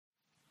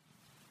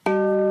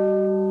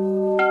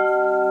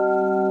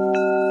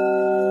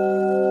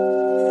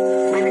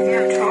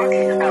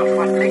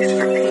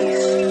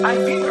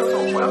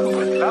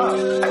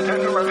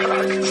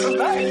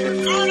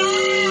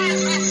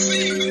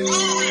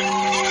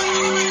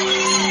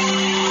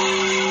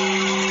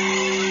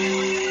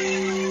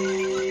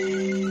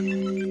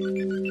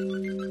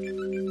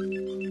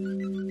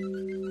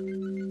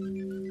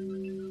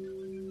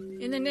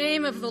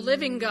the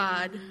living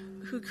God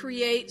who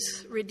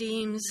creates,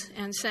 redeems,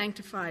 and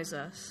sanctifies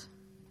us.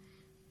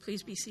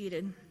 Please be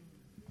seated.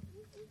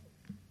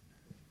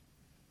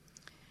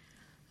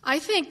 I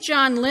think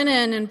John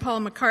Lennon and Paul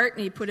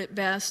McCartney put it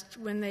best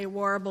when they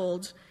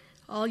warbled,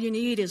 "All you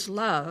need is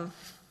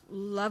love.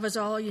 Love is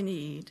all you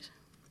need."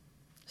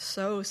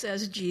 So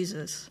says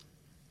Jesus.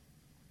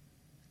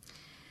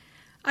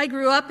 I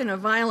grew up in a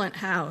violent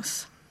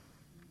house.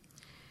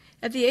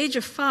 At the age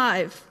of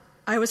 5,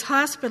 I was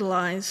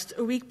hospitalized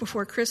a week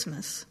before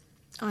Christmas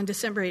on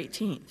December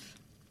 18th.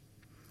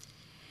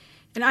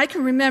 And I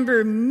can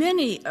remember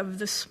many of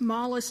the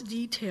smallest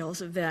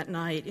details of that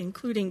night,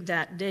 including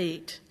that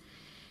date.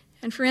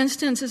 And for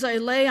instance, as I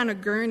lay on a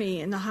gurney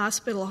in the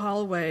hospital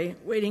hallway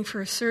waiting for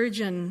a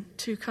surgeon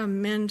to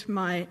come mend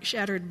my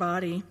shattered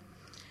body,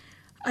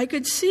 I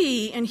could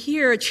see and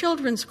hear a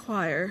children's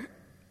choir,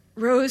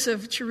 rows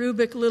of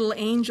cherubic little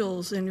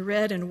angels in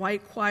red and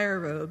white choir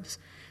robes,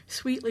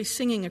 sweetly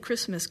singing a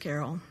Christmas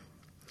carol.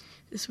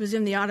 This was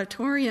in the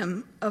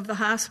auditorium of the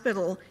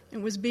hospital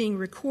and was being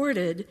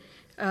recorded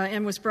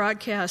and was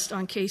broadcast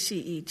on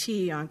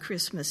KCET on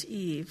Christmas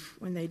Eve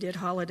when they did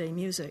holiday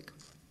music.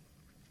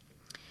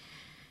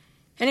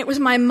 And it was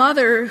my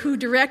mother who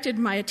directed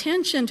my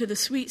attention to the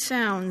sweet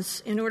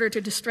sounds in order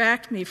to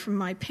distract me from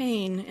my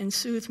pain and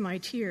soothe my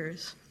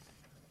tears.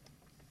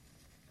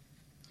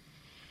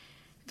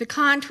 The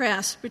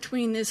contrast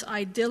between this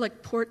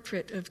idyllic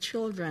portrait of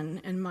children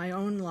and my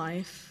own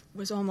life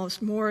was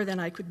almost more than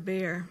I could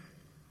bear.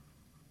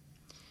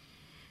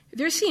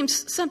 There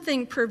seems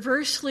something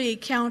perversely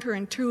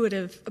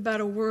counterintuitive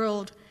about a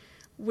world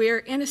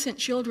where innocent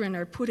children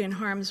are put in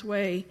harm's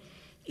way,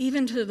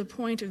 even to the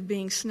point of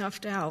being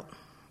snuffed out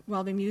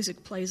while the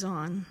music plays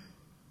on.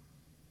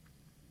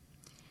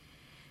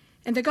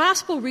 And the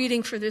gospel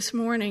reading for this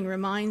morning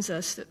reminds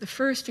us that the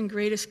first and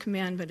greatest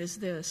commandment is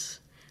this: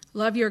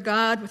 love your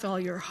God with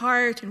all your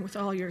heart and with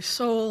all your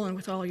soul and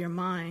with all your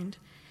mind.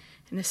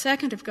 And the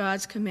second of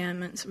God's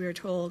commandments, we are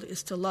told,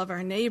 is to love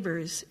our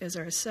neighbors as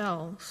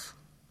ourselves.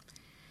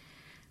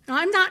 Now,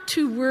 I'm not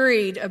too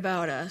worried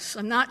about us.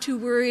 I'm not too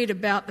worried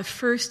about the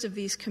first of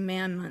these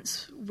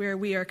commandments where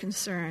we are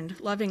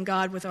concerned, loving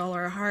God with all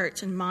our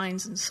hearts and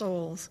minds and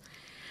souls.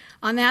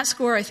 On that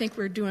score, I think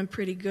we're doing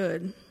pretty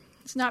good.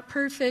 It's not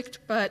perfect,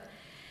 but,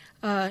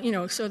 so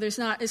it's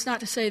not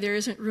to say there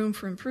isn't room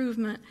for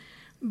improvement.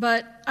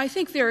 But I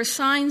think there are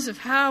signs of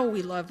how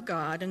we love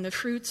God and the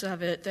fruits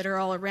of it that are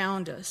all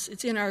around us.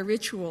 It's in our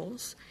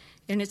rituals,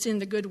 and it's in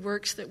the good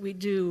works that we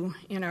do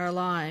in our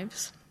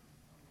lives.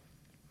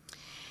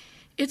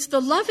 It's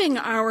the loving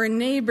our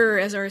neighbor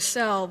as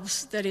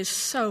ourselves that is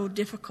so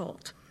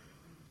difficult.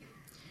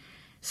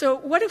 So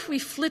what if we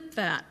flip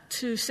that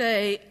to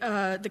say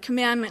the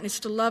commandment is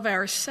to love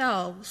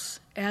ourselves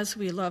as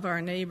we love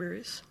our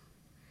neighbors?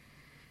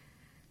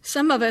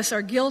 Some of us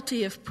are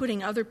guilty of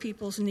putting other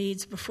people's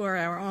needs before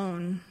our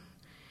own.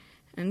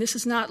 And this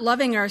is not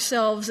loving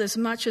ourselves as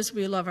much as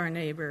we love our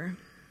neighbor.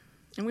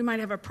 And we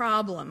might have a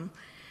problem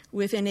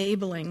with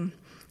enabling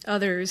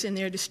others in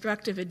their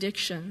destructive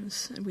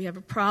addictions. And we have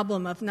a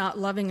problem of not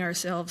loving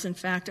ourselves, in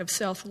fact, of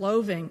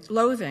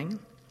self-loathing.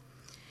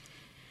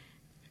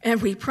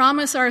 And we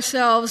promise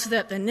ourselves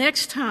that the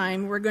next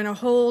time we're going to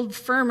hold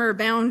firmer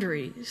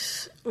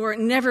boundaries, or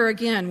never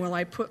again will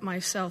I put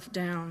myself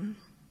down.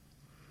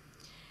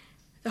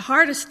 The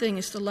hardest thing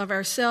is to love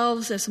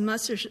ourselves as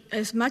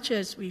much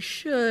as we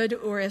should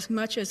or as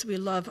much as we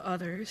love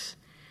others.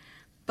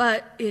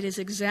 But it is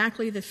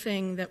exactly the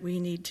thing that we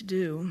need to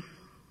do.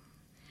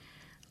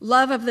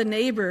 Love of the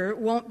neighbor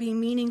won't be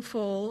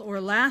meaningful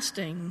or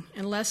lasting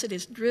unless it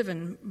is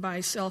driven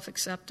by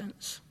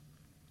self-acceptance.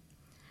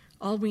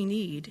 All we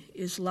need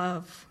is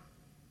love.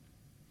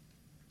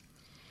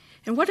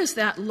 And what does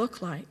that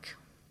look like?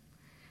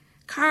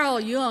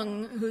 Carl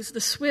Jung, who's the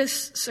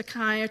Swiss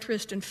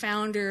psychiatrist and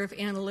founder of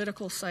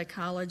analytical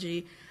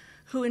psychology,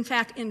 who in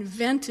fact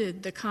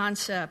invented the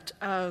concept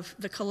of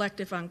the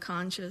collective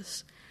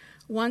unconscious,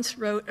 once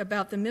wrote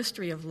about the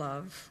mystery of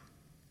love.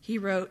 He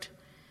wrote,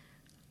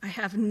 "I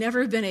have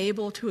never been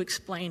able to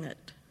explain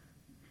it."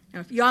 Now,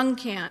 if Jung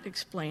can't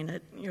explain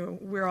it,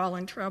 we're all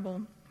in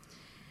trouble.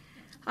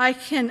 I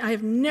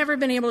have never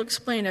been able to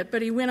explain it,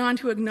 but he went on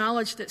to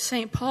acknowledge that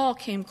St. Paul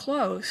came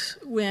close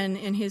when,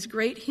 in his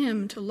great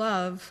hymn to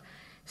love,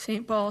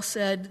 St. Paul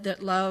said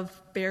that love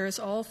bears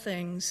all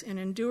things and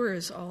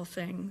endures all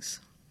things.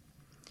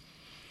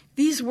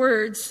 These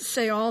words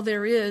say all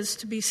there is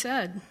to be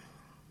said.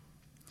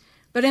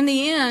 But in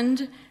the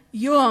end,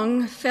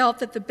 Jung felt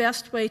that the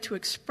best way to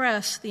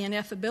express the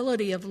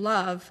ineffability of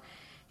love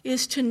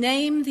is to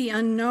name the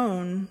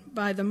unknown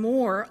by the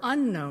more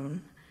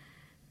unknown.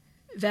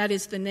 That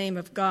is the name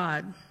of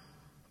God.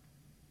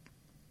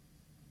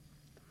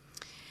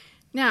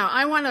 Now,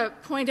 I want to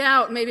point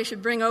out, maybe I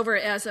should bring over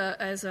as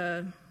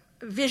a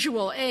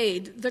visual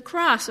aid, the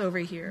cross over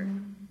here.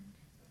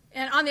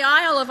 And on the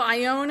Isle of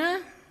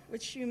Iona,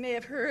 which you may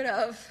have heard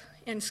of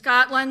in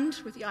Scotland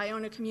with the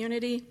Iona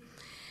community,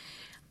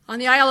 On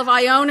the Isle of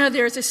Iona,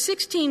 there's a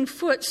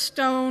 16-foot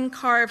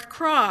stone-carved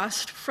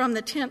cross from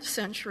the 10th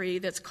century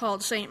that's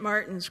called St.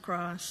 Martin's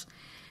Cross,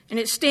 and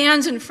it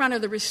stands in front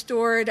of the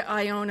restored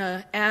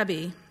Iona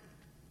Abbey.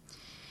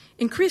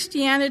 In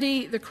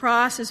Christianity, the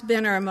cross has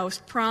been our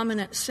most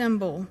prominent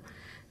symbol,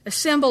 a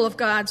symbol of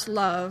God's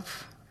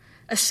love,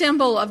 a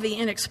symbol of the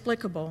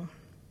inexplicable.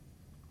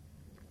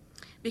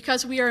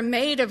 Because we are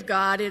made of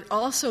God, it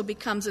also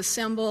becomes a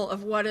symbol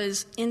of what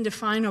is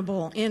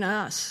indefinable in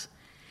us,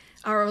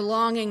 our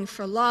longing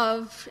for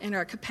love and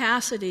our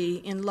capacity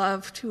in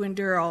love to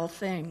endure all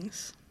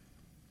things.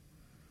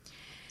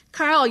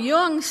 Carl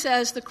Jung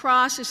says the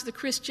cross is the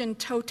Christian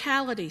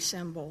totality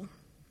symbol.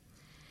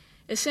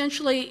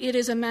 Essentially, it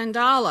is a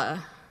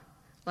mandala,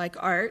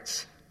 like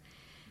arts,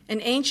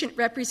 an ancient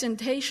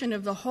representation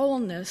of the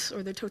wholeness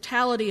or the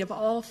totality of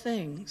all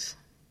things.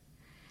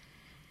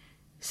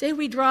 Say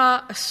we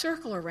draw a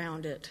circle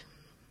around it,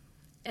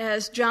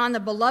 as John the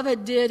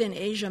Beloved did in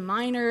Asia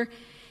Minor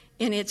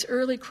in its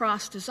early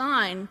cross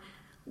design,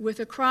 with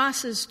the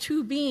cross's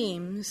two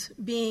beams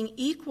being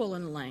equal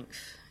in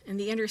length and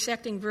the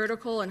intersecting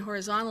vertical and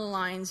horizontal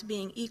lines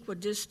being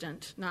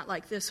equidistant, not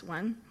like this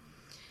one,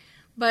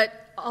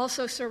 but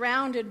also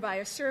surrounded by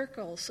a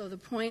circle, so the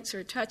points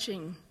are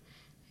touching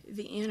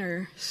the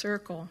inner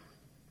circle.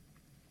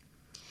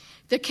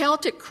 The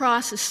Celtic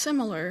cross is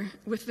similar,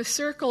 with the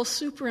circle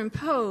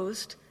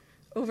superimposed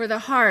over the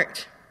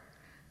heart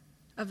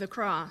of the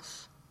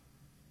cross.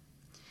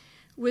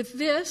 With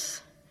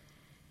this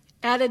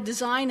added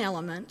design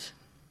element,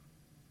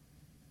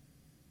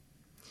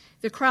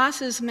 the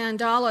cross's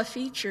mandala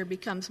feature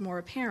becomes more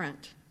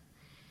apparent.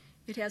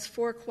 It has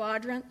 4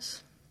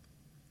 quadrants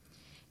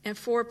and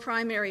 4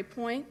 primary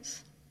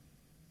points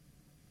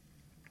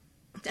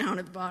down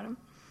at the bottom.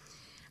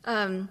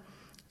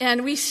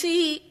 And we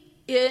see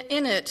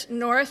in it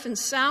north and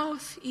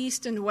south,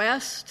 east and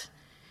west.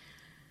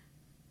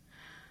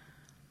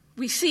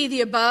 We see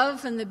the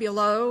above and the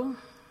below,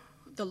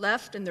 the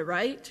left and the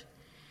right.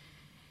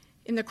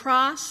 In the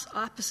cross,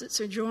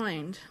 opposites are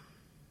joined.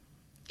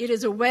 It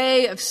is a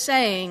way of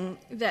saying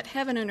that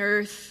heaven and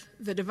earth,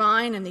 the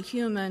divine and the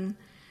human,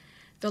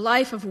 the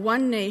life of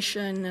one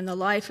nation and the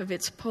life of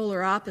its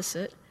polar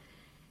opposite,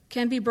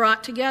 can be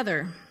brought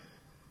together.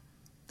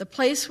 The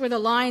place where the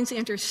lines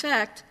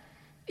intersect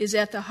is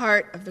at the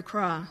heart of the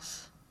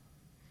cross.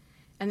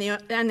 And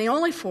the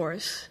only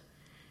force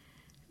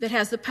that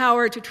has the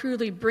power to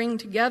truly bring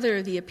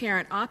together the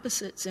apparent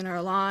opposites in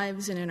our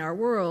lives and in our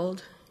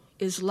world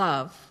is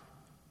love.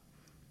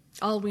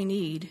 All we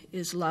need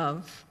is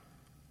love.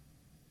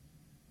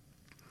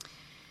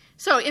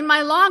 So in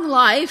my long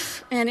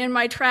life and in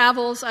my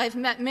travels, I've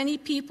met many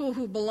people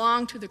who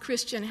belong to the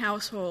Christian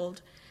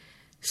household,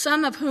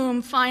 some of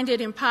whom find it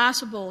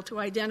impossible to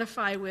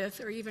identify with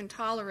or even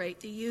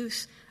tolerate the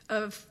use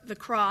of the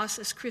cross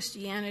as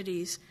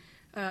Christianity's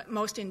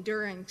most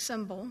enduring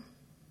symbol.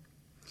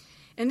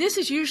 And this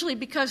is usually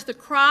because the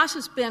cross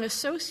has been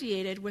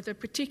associated with a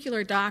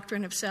particular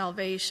doctrine of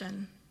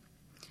salvation.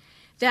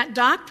 That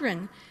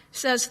doctrine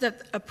says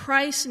that a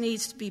price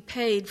needs to be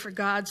paid for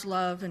God's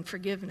love and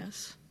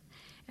forgiveness.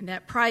 And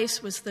that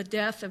price was the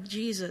death of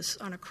Jesus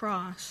on a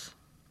cross.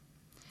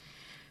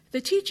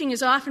 The teaching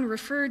is often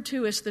referred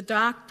to as the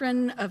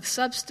doctrine of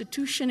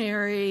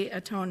substitutionary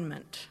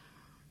atonement.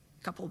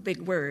 A couple of big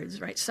words,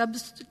 right?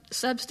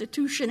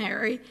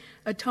 Substitutionary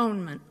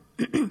atonement.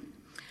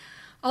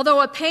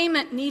 Although a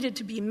payment needed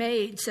to be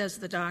made, says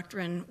the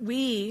doctrine,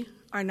 we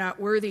are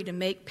not worthy to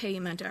make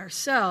payment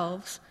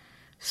ourselves,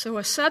 so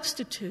a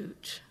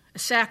substitute, a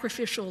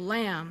sacrificial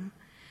lamb,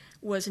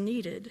 was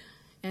needed,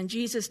 and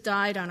Jesus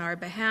died on our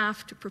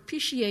behalf to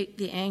propitiate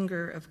the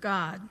anger of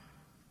God.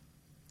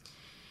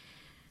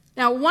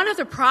 Now, one of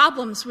the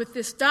problems with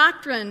this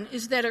doctrine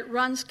is that it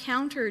runs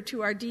counter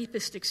to our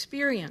deepest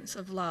experience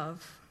of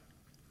love.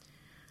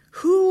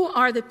 Who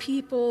are the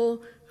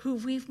people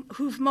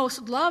who've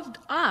most loved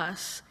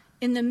us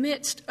in the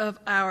midst of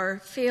our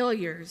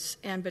failures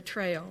and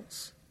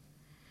betrayals?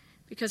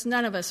 Because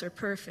none of us are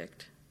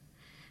perfect.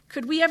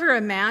 Could we ever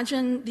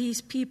imagine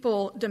these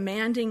people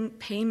demanding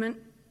payment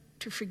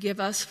to forgive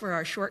us for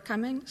our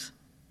shortcomings?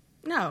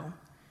 No.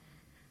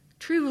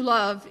 True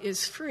love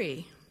is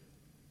free.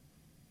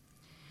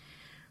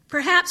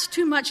 Perhaps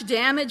too much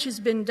damage has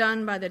been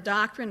done by the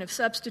doctrine of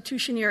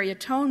substitutionary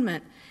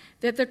atonement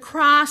that the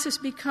cross has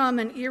become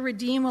an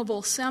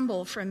irredeemable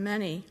symbol for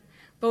many,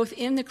 both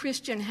in the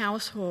Christian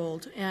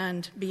household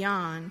and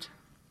beyond.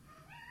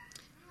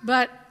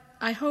 But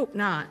I hope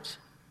not.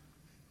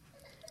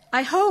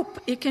 I hope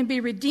it can be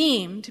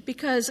redeemed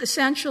because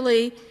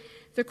essentially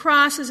the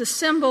cross is a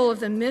symbol of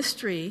the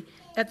mystery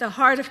at the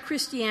heart of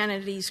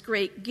Christianity's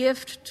great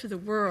gift to the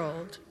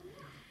world,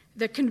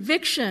 the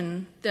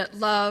conviction that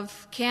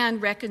love can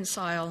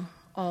reconcile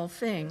all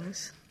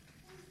things.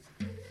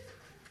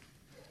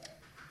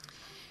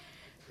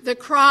 The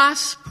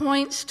cross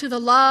points to the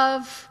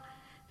love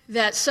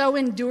that so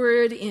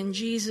endured in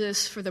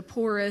Jesus for the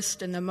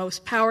poorest and the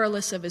most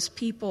powerless of his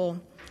people,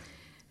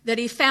 that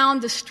he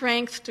found the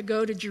strength to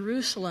go to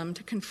Jerusalem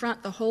to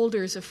confront the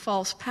holders of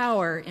false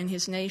power in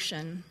his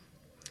nation.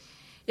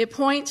 It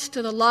points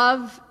to the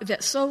love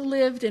that so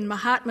lived in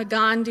Mahatma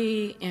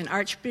Gandhi and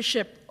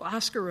Archbishop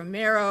Oscar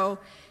Romero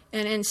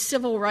and in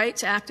civil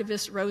rights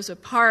activist Rosa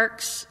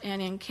Parks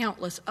and in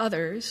countless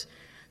others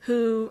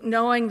who,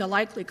 knowing the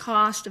likely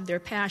cost of their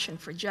passion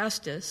for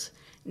justice,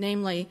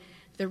 namely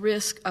the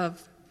risk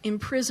of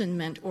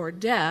imprisonment or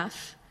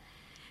death,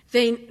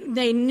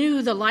 they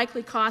knew the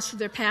likely cost of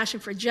their passion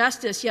for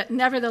justice, yet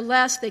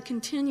nevertheless they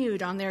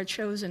continued on their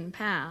chosen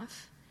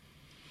path.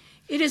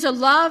 It is a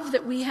love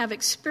that we have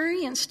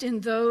experienced in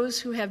those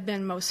who have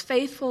been most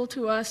faithful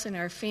to us in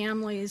our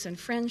families and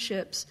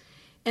friendships,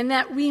 and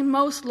that we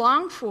most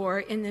long for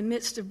in the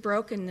midst of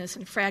brokenness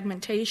and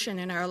fragmentation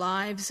in our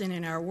lives and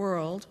in our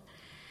world.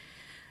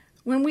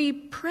 When we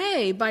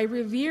pray by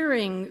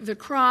revering the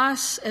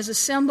cross as a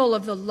symbol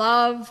of the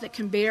love that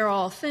can bear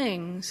all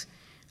things,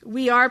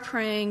 we are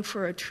praying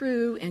for a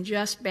true and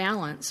just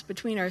balance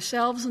between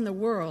ourselves and the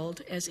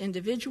world as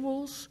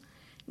individuals,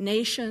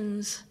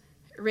 nations,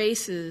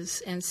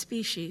 races, and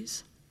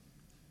species.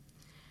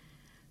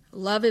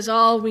 Love is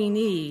all we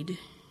need,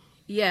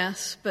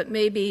 yes, but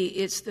maybe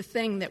it's the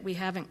thing that we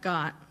haven't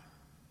got.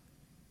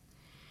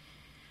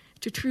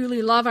 To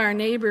truly love our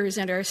neighbors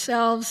and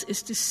ourselves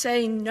is to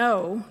say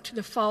no to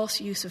the false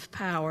use of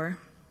power.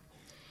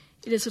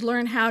 It is to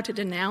learn how to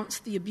denounce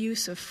the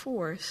abuse of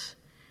force,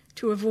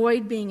 to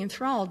avoid being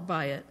enthralled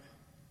by it.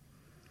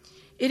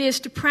 It is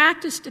to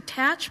practice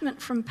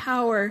detachment from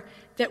power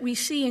that we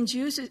see in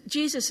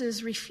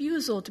Jesus'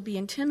 refusal to be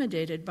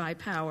intimidated by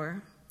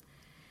power.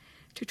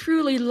 To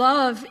truly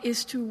love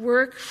is to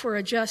work for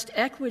a just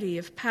equity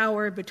of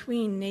power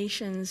between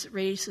nations,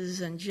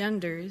 races, and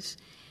genders,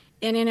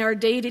 and in our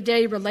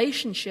day-to-day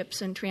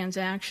relationships and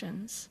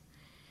transactions.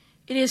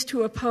 It is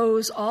to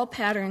oppose all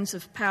patterns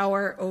of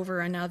power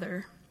over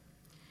another.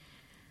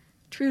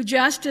 True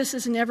justice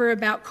is never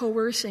about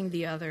coercing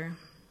the other.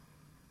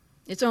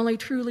 It's only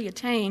truly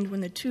attained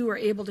when the two are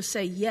able to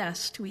say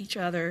yes to each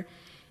other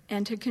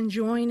and to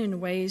conjoin in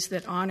ways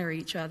that honor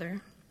each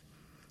other.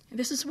 And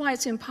this is why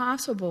it's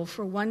impossible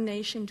for one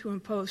nation to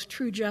impose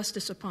true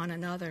justice upon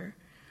another,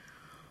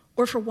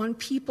 or for one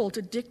people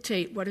to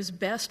dictate what is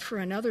best for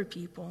another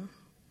people.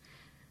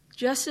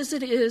 Just as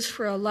it is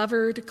for a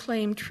lover to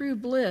claim true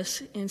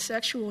bliss in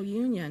sexual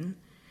union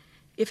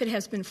if it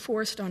has been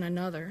forced on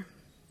another.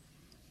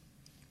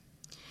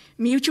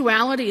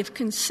 Mutuality of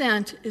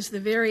consent is the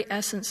very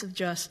essence of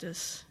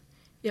justice.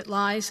 It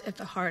lies at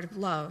the heart of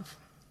love.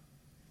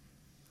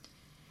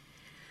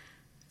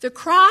 The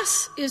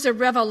cross is a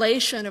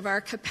revelation of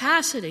our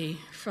capacity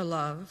for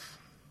love.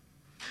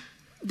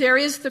 There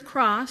is the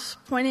cross,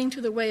 pointing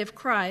to the way of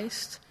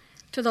Christ,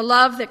 to the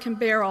love that can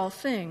bear all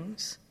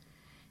things,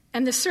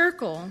 and the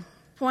circle,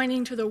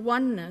 pointing to the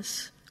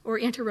oneness or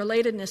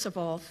interrelatedness of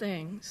all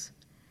things.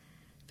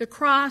 The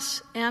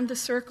cross and the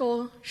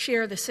circle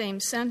share the same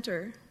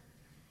center.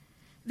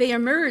 They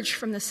emerge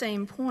from the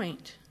same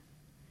point.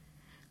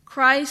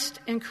 Christ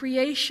and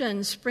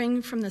creation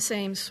spring from the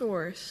same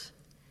source.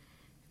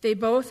 They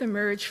both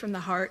emerge from the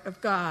heart of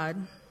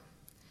God.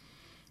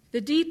 The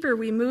deeper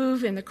we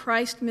move in the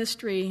Christ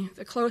mystery,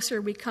 the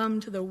closer we come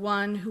to the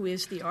one who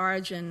is the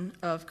origin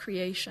of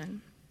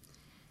creation.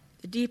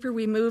 The deeper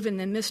we move in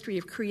the mystery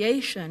of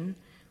creation,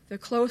 the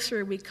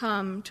closer we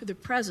come to the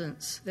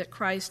presence that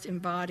Christ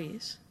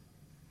embodies.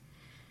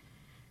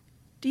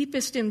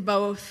 Deepest in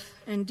both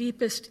and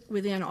deepest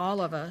within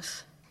all of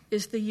us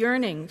is the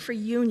yearning for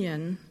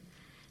union,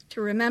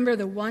 to remember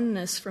the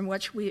oneness from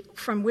which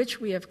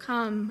we have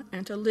come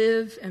and to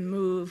live and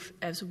move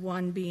as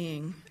one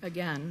being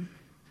again.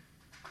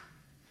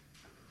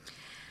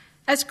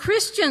 As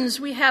Christians,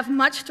 we have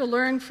much to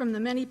learn from the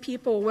many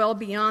people well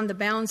beyond the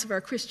bounds of our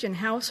Christian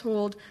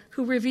household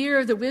who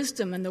revere the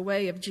wisdom and the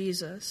way of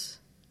Jesus.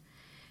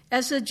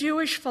 As the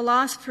Jewish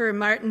philosopher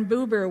Martin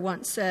Buber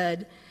once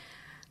said,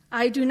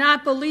 "I do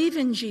not believe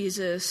in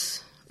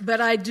Jesus,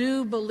 but I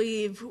do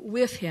believe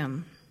with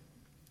him."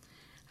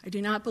 I do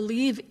not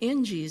believe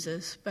in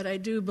Jesus, but I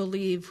do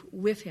believe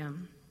with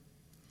him.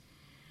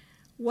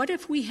 What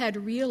if we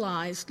had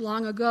realized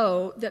long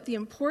ago that the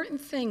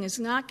important thing is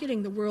not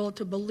getting the world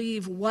to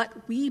believe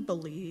what we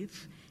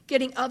believe,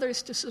 getting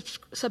others to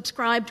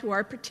subscribe to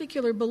our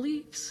particular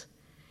beliefs?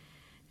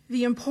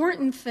 The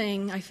important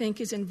thing, I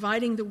think, is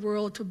inviting the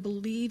world to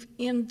believe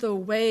in the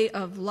way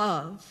of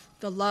love,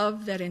 the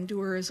love that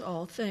endures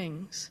all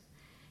things.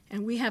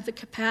 And we have the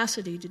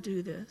capacity to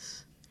do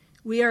this.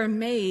 We are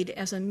made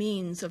as a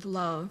means of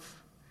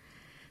love.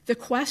 The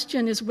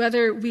question is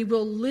whether we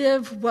will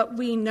live what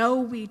we know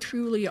we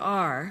truly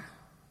are,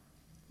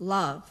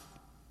 love.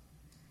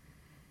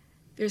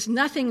 There's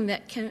nothing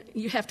that can,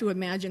 you have to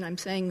imagine I'm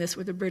saying this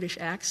with a British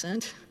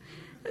accent.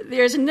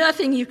 There's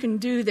nothing you can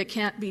do that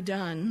can't be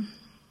done.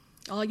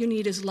 All you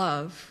need is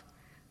love.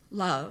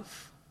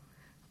 Love.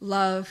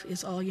 Love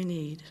is all you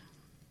need.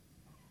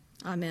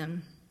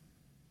 Amen.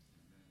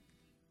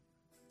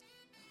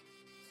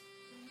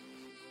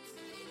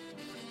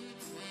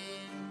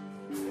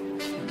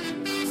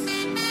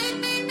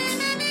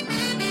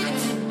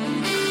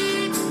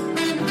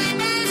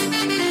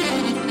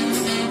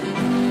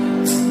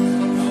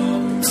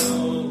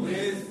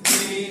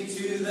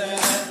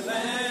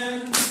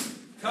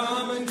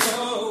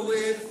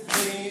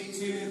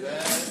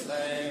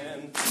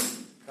 land.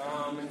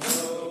 Come and